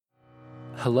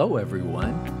Hello,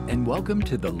 everyone, and welcome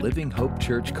to the Living Hope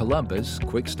Church Columbus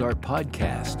Quick Start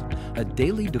Podcast, a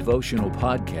daily devotional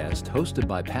podcast hosted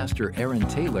by Pastor Aaron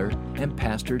Taylor and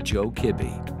Pastor Joe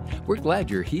Kibbe. We're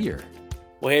glad you're here.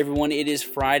 Well, hey everyone, it is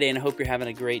Friday and I hope you're having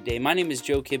a great day. My name is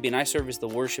Joe Kibbe and I serve as the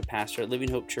worship pastor at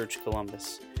Living Hope Church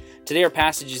Columbus. Today our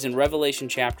passage is in Revelation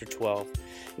chapter 12.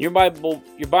 Your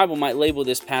Bible might label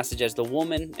this passage as the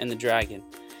woman and the dragon.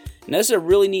 Now, this is a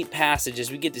really neat passage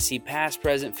as we get to see past,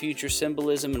 present, future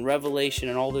symbolism and revelation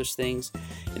and all those things.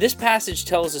 And this passage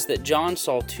tells us that John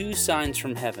saw two signs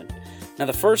from heaven. Now,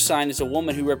 the first sign is a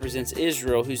woman who represents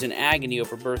Israel who's in agony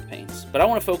over birth pains. But I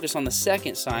want to focus on the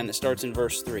second sign that starts in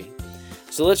verse 3.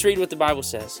 So let's read what the Bible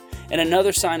says. And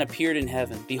another sign appeared in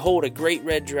heaven. Behold, a great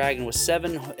red dragon with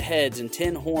 7 heads and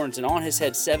 10 horns, and on his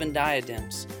head 7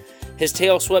 diadems. His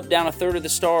tail swept down a third of the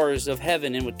stars of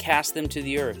heaven and would cast them to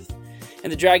the earth.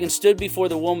 And the dragon stood before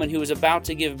the woman who was about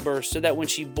to give birth, so that when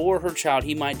she bore her child,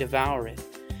 he might devour it.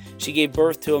 She gave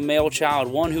birth to a male child,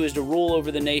 one who is to rule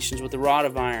over the nations with a rod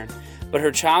of iron. But her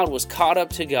child was caught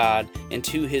up to God and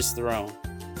to his throne.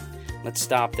 Let's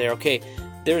stop there. Okay,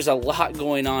 there's a lot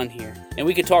going on here. And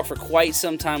we could talk for quite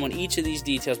some time on each of these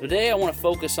details. But today I want to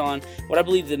focus on what I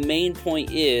believe the main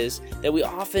point is that we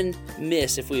often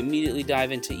miss if we immediately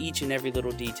dive into each and every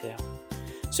little detail.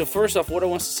 So first off, what I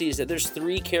want us to see is that there's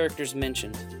 3 characters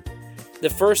mentioned. The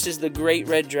first is the great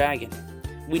red dragon.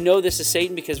 We know this is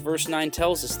Satan because verse 9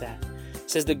 tells us that.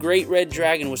 It says the great red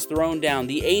dragon was thrown down,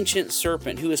 the ancient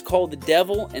serpent who is called the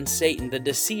devil and Satan, the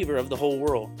deceiver of the whole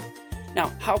world.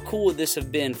 Now, how cool would this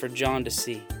have been for John to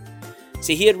see?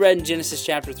 See, he had read in Genesis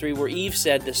chapter 3 where Eve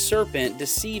said the serpent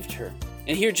deceived her.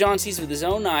 And here John sees with his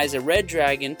own eyes a red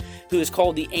dragon who is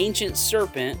called the ancient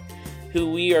serpent, who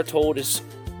we are told is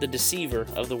the deceiver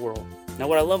of the world. Now,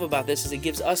 what I love about this is it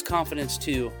gives us confidence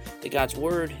too that God's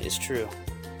word is true.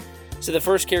 So the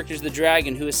first character is the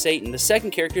dragon, who is Satan. The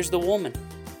second character is the woman.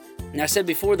 Now, I said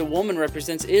before, the woman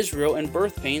represents Israel and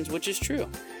birth pains, which is true.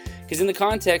 Because in the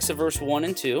context of verse 1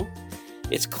 and 2,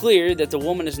 it's clear that the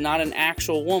woman is not an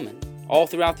actual woman. All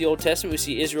throughout the Old Testament, we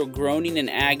see Israel groaning in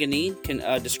agony,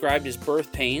 described as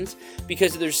birth pains,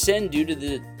 because of their sin due to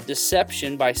the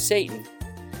deception by Satan.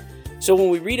 So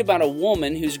when we read about a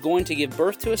woman who's going to give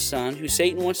birth to a son who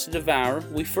Satan wants to devour,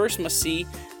 we first must see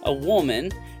a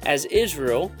woman as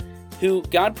Israel, who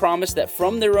God promised that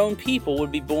from their own people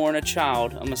would be born a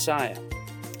child, a Messiah.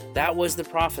 That was the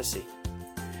prophecy.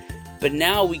 But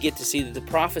now we get to see that the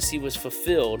prophecy was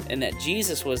fulfilled and that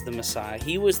Jesus was the Messiah.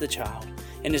 He was the child,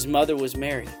 and his mother was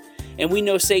Mary. And we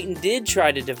know Satan did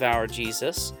try to devour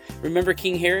Jesus. Remember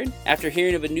King Herod? After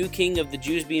hearing of a new king of the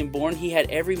Jews being born, he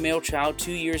had every male child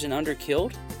 2 years and under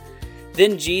killed.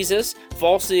 Then Jesus,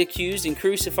 falsely accused and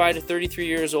crucified at 33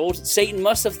 years old. Satan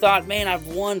must have thought, man, I've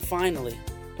won finally.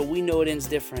 But we know it ends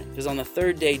different, because on the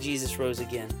 3rd day, Jesus rose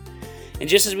again. And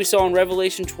just as we saw in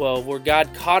Revelation 12, where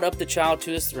God caught up the child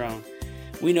to his throne,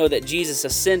 we know that Jesus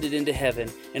ascended into heaven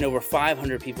and over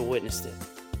 500 people witnessed it.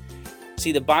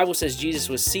 See, the Bible says Jesus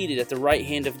was seated at the right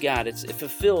hand of God. It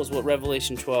fulfills what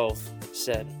Revelation 12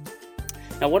 said.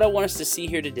 Now, what I want us to see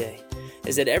here today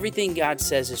is that everything God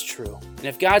says is true. And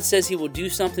if God says he will do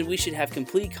something, we should have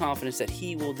complete confidence that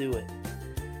he will do it.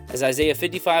 As Isaiah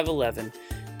 55:11,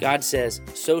 God says,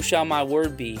 "So shall my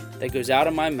word be that goes out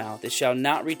of my mouth. It shall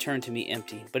not return to me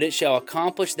empty, but it shall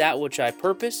accomplish that which I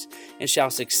purpose and shall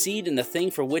succeed in the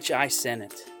thing for which I sent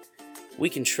it." We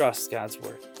can trust God's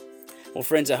word. Well,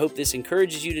 friends, I hope this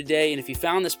encourages you today. And if you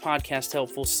found this podcast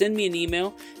helpful, send me an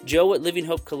email,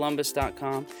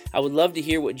 joe@livinghopecolumbus.com. I would love to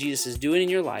hear what Jesus is doing in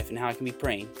your life and how I can be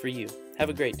praying for you. Have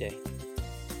a great day.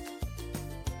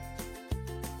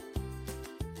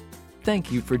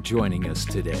 Thank you for joining us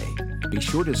today. Be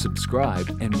sure to subscribe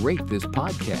and rate this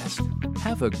podcast.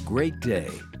 Have a great day.